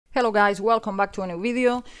Hello guys, welcome back to a new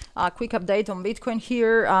video. Quick update on Bitcoin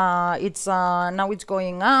here. It's now it's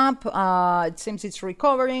going up. It seems it's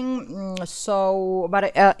recovering.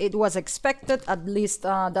 But it was expected. At least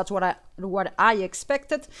that's what I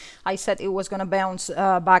expected. I said it was gonna bounce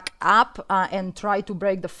back up and try to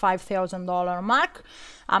break the $5,000 mark.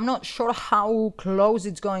 I'm not sure how close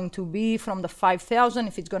it's going to be from the 5,000,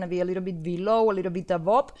 if it's going to be a little bit below, a little bit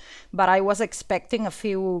above, but I was expecting a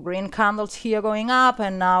few green candles here going up,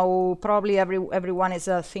 and now probably everyone is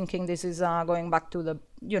thinking this is going back to the,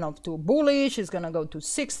 to bullish. It's going to go to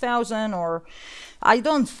 6,000, or I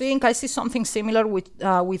don't think. I see something similar with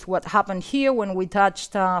what happened here when we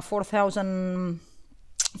touched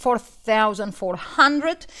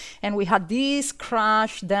 4,400 and we had this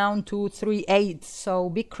crash down to 3.8, so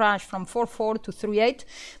big crash from 4.4 to 3.8.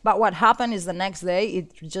 But what happened is the next day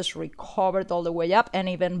it just recovered all the way up and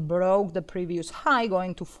even broke the previous high,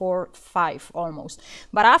 going to 4.5 almost.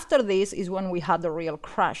 But after this is when we had the real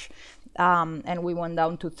crash. And we went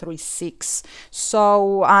down to 3.6.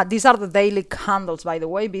 So these are the daily candles, by the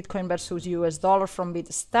way, Bitcoin versus US dollar from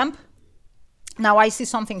Bitstamp. Now I see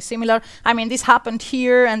something similar. I mean, this happened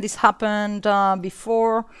here and this happened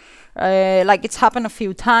before. Like it's happened a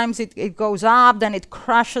few times. It goes up, then it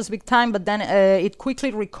crashes big time, but then it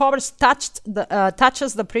quickly recovers, touches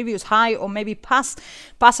the previous high, or maybe pass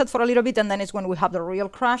it for a little bit, and then it's when we have the real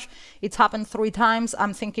crash. It's happened 3 times.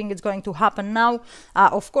 I'm thinking it's going to happen now.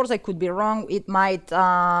 Of course, I could be wrong. It might,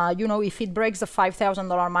 if it breaks the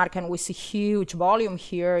 $5,000 mark and we see huge volume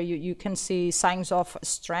here, you can see signs of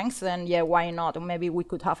strength, then yeah, why not? Or maybe we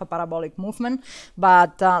could have a parabolic movement,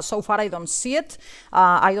 but so far I don't see it.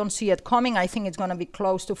 I don't see it coming. I think it's going to be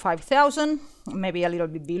close to 5,000, maybe a little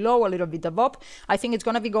bit below, a little bit above. I think it's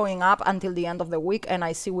going to be going up until the end of the week, and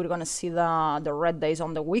I see we're going to see the red days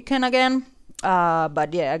on the weekend again.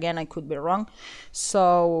 But yeah, again, I could be wrong.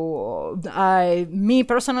 So me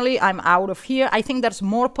personally, I'm out of here. I think there's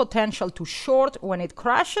more potential to short when it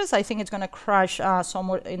crashes. I think it's going to crash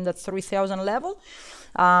somewhere in the 3,000 level,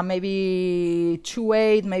 maybe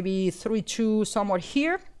 2.8, maybe 3.2, somewhere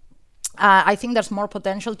here. I think there's more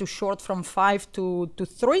potential to short from 5 to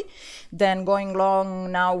 3 than going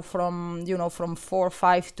long now from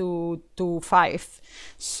 4.5 to 5.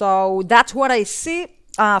 So that's what I see.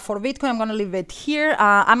 For Bitcoin, I'm going to leave it here.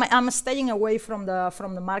 I'm staying away from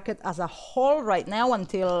the market as a whole right now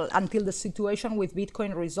until the situation with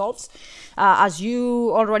Bitcoin resolves. As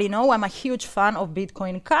you already know, I'm a huge fan of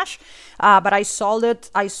Bitcoin Cash, but I sold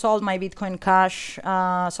it. I sold my Bitcoin Cash.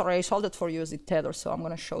 Sorry, I sold it for USD Tether. So I'm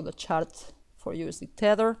going to show the chart for USD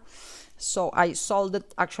Tether. So I sold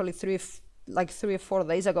it actually 3 or 4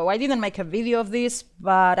 days ago. I didn't make a video of this,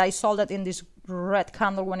 but I sold it in this red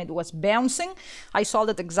candle when it was bouncing. I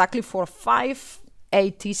sold it exactly for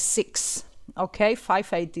 5.86. Okay,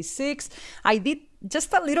 5.86. I did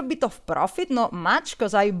just a little bit of profit, not much,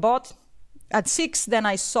 because I bought at 6, then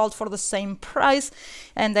I sold for the same price,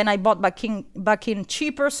 and then I bought back in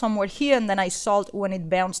cheaper somewhere here, and then I sold when it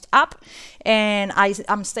bounced up, and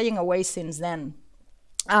I'm staying away since then.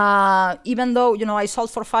 Even though I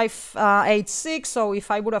sold for 5.86, so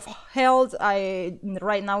if I would have held,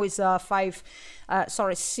 right now is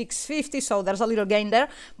 650, so there's a little gain there,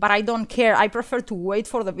 but I don't care. I prefer to wait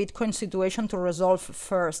for the Bitcoin situation to resolve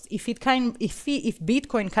first. If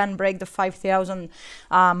Bitcoin can break the 5,000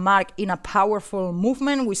 mark in a powerful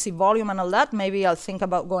movement, we see volume and all that, maybe I'll think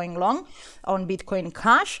about going long on Bitcoin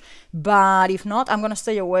Cash. But if not, I'm gonna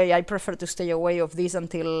stay away. I prefer to stay away of this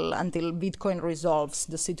until Bitcoin resolves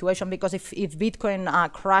the situation, because if Bitcoin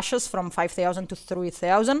crashes from 5,000 to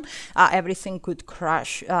 3,000, everything could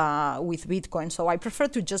crash with Bitcoin. So I prefer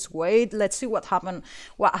to just wait. Let's see what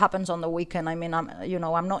happens on the weekend. I mean,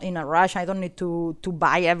 I'm not in a rush. I don't need to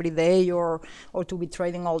buy every day or to be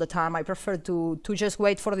trading all the time. I prefer to just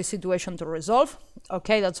wait for the situation to resolve.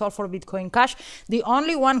 Okay, that's all for Bitcoin Cash. The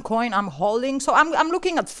only one coin I'm holding, so I'm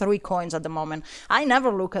looking at 3 coins at the moment. I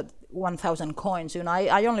never look at 1,000 coins.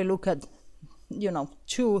 I only look at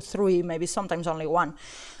 2, 3, maybe sometimes only 1.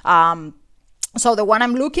 So the one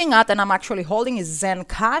I'm looking at and I'm actually holding is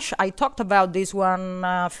ZenCash. I talked about this one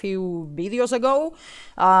a few videos ago.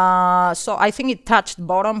 So I think it touched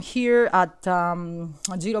bottom here at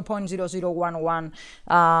 0.0011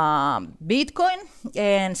 Bitcoin,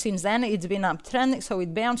 and since then it's been uptrending. So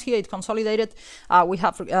it bounced here, it consolidated.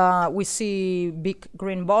 We see big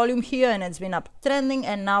green volume here, and it's been uptrending.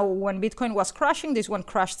 And now when Bitcoin was crashing, this one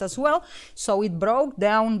crashed as well. So it broke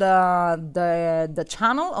down the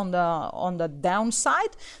channel on the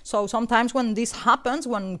downside. So sometimes when this happens,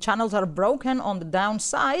 when channels are broken on the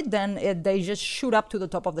downside, then they just shoot up to the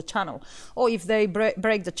top of the channel. Or if they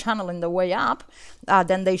break the channel in the way up,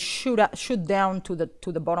 then they shoot down to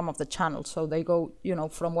the bottom of the channel. So they go, you know,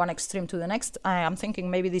 from one extreme to the next. I'm thinking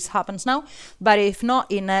maybe this happens now, but if not,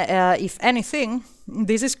 if anything,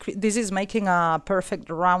 this is making a perfect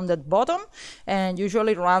rounded bottom. And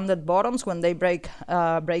usually rounded bottoms, when they break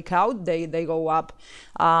out, they go up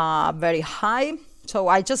very high. So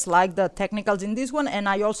I just like the technicals in this one, and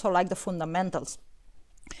I also like the fundamentals.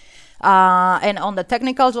 And on the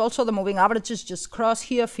technicals also, the moving averages just crossed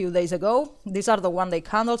here a few days ago. These are the one-day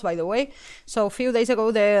candles, by the way. So a few days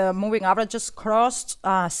ago, the moving averages crossed,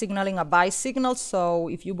 signaling a buy signal. So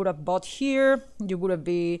if you would have bought here, you would have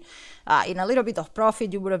been in a little bit of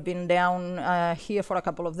profit. You would have been down here for a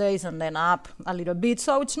couple of days and then up a little bit.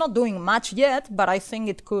 So it's not doing much yet, but I think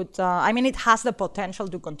it could, I mean, it has the potential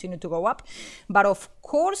to continue to go up. But of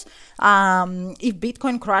course, if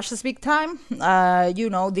Bitcoin crashes big time, you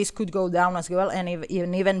know, this could go down as well, and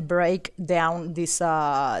even break down this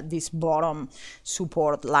this bottom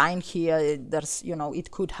support line here. There's, you know, it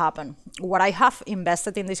could happen. What I have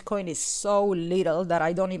invested in this coin is so little that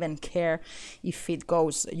I don't even care if it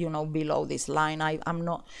goes, you know, below this line. I'm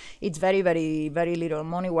not, it's very, very, very little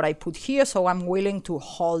money what I put here, so I'm willing to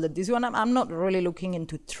hold it. This one, I'm not really looking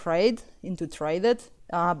into trade it.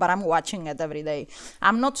 But I'm watching it every day.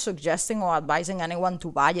 I'm not suggesting or advising anyone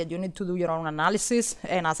to buy it. You need to do your own analysis.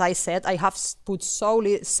 And as I said, I have put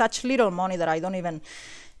such little money that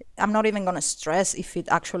I'm not even going to stress if it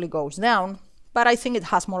actually goes down. But I think it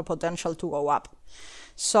has more potential to go up.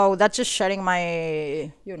 So that's just sharing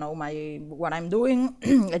my, you know, what I'm doing.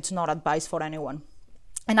 It's not advice for anyone.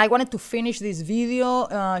 And I wanted to finish this video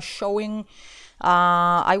showing.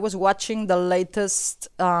 I was watching the latest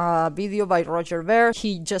video by Roger Ver.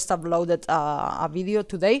 He just uploaded a video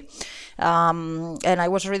today, and I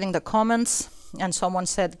was reading the comments, and someone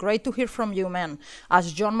said, "Great to hear from you, man.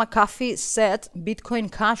 As John McAfee said, Bitcoin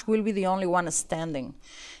Cash will be the only one standing."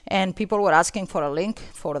 And people were asking for a link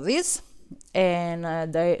for this. And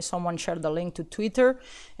someone shared the link to Twitter,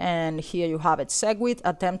 and here you have it. Segwit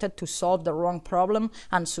attempted to solve the wrong problem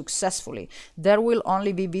unsuccessfully. There will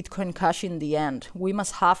only be Bitcoin Cash in the end. We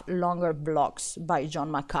must have longer blocks, by John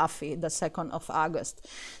McAfee, the 2nd of August.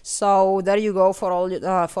 So there you go for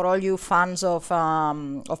all you fans of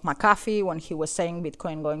McAfee, when he was saying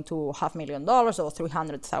Bitcoin going to $500,000 or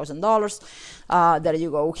 $300,000. There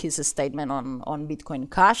you go, his statement on Bitcoin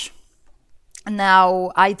Cash.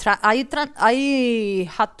 Now, I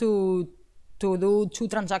had to do 2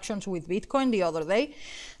 transactions with Bitcoin the other day,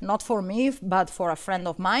 not for me, but for a friend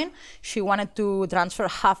of mine. She wanted to transfer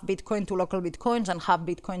half Bitcoin to local Bitcoins and half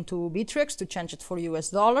Bitcoin to Bittrex to change it for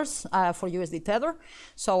US dollars, for USD Tether.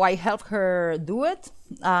 So I helped her do it.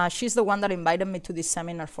 She's the one that invited me to this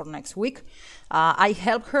seminar for next week. I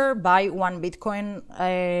helped her buy 1 Bitcoin.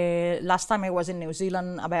 Last time I was in New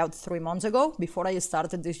Zealand about 3 months ago, before I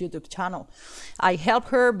started this YouTube channel. I helped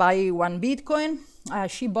her buy 1 Bitcoin.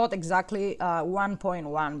 She bought exactly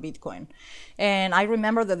 1.1 Bitcoin. And I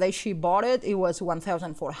remember the day she bought it, it was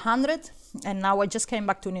 1,400. And now I just came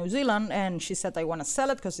back to New Zealand, and she said, I want to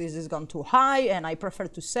sell it because this is gone too high, and I prefer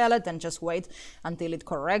to sell it and just wait until it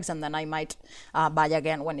corrects, and then I might buy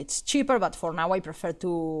again when it's cheaper. But for now, I prefer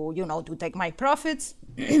to, you know, to take my profits.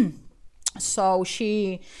 So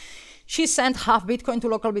she sent half Bitcoin to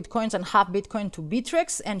local Bitcoins and half Bitcoin to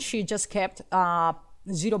Bittrex, and she just kept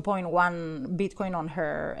 0.1 Bitcoin on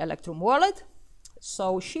her Electrum wallet.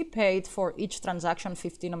 So she paid for each transaction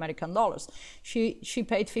 $15 American. She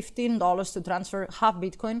paid $15 to transfer half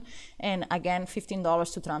Bitcoin, and again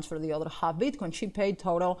 $15 to transfer the other half Bitcoin. She paid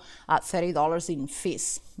total $30 in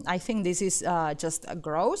fees. I think this is just a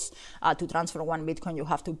gross. To transfer 1 Bitcoin, you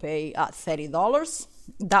have to pay $30.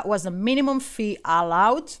 That was the minimum fee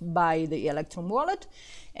allowed by the Electrum wallet.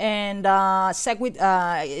 And Segwit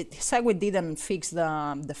didn't fix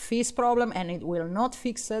the fees problem, and it will not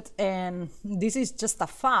fix it. And this is just a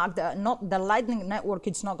fact. Not the Lightning Network.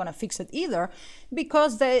 It's not going to fix it either,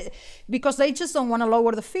 because they just don't want to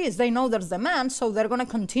lower the fees. They know there's demand, so they're going to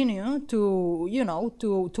continue to, you know,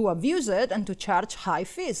 to abuse it and to charge high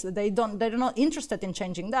fees. They're not interested in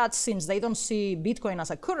changing that, since they don't see Bitcoin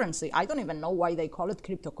as a currency. I don't even know why they call it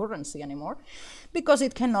cryptocurrency anymore, because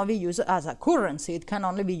it cannot be used as a currency. It can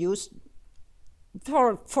only be used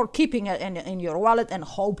for keeping it in your wallet and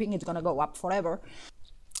hoping it's going to go up forever.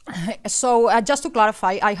 So just to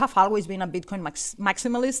clarify, I have always been a Bitcoin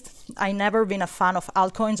maximalist. I never been a fan of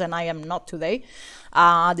altcoins, and I am not today.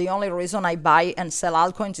 The only reason I buy and sell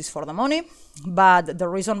altcoins is for the money, but the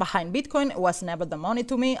reason behind Bitcoin was never the money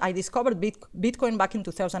to me. I discovered Bitcoin back in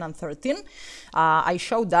 2013. I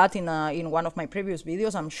showed that in one of my previous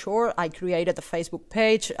videos, I'm sure. I created a Facebook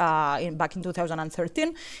page back in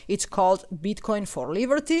 2013. It's called Bitcoin for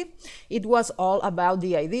Liberty. It was all about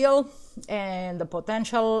the ideal and the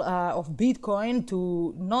potential of Bitcoin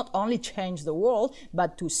to not only change the world,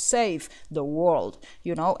 but to save the world,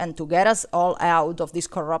 you know, and to get us all out of this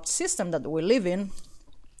corrupt system that we live in,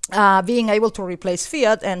 being able to replace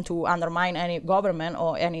fiat and to undermine any government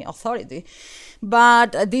or any authority.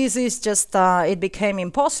 But this is just, it became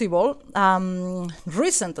impossible.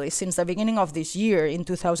 Recently, since the beginning of this year, in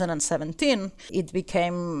 2017, it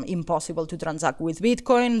became impossible to transact with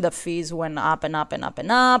Bitcoin. The fees went up and up and up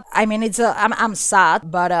and up. I mean, I'm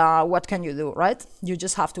sad, but what can you do, right? You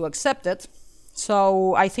just have to accept it.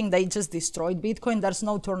 So I think they just destroyed Bitcoin. There's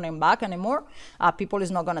no turning back anymore. People is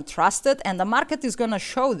not going to trust it, and the market is going to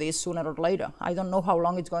show this sooner or later. I don't know how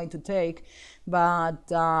long it's going to take, but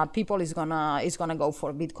people is gonna go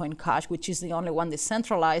for Bitcoin Cash, which is the only one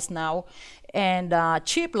decentralized now and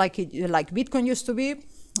cheap, like Bitcoin used to be,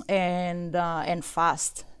 and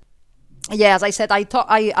fast. Yeah, as I said, I've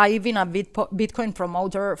been a Bitcoin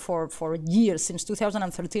promoter for years. Since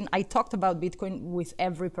 2013, I talked about Bitcoin with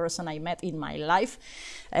every person I met in my life,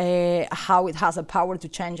 how it has a power to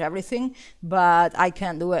change everything, but I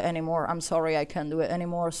can't do it anymore. I'm sorry, I can't do it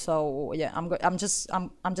anymore. So yeah, I'm just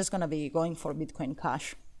gonna be going for Bitcoin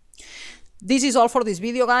Cash. This is all for this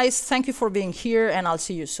video, guys. Thank you for being here, and I'll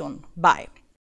see you soon. Bye.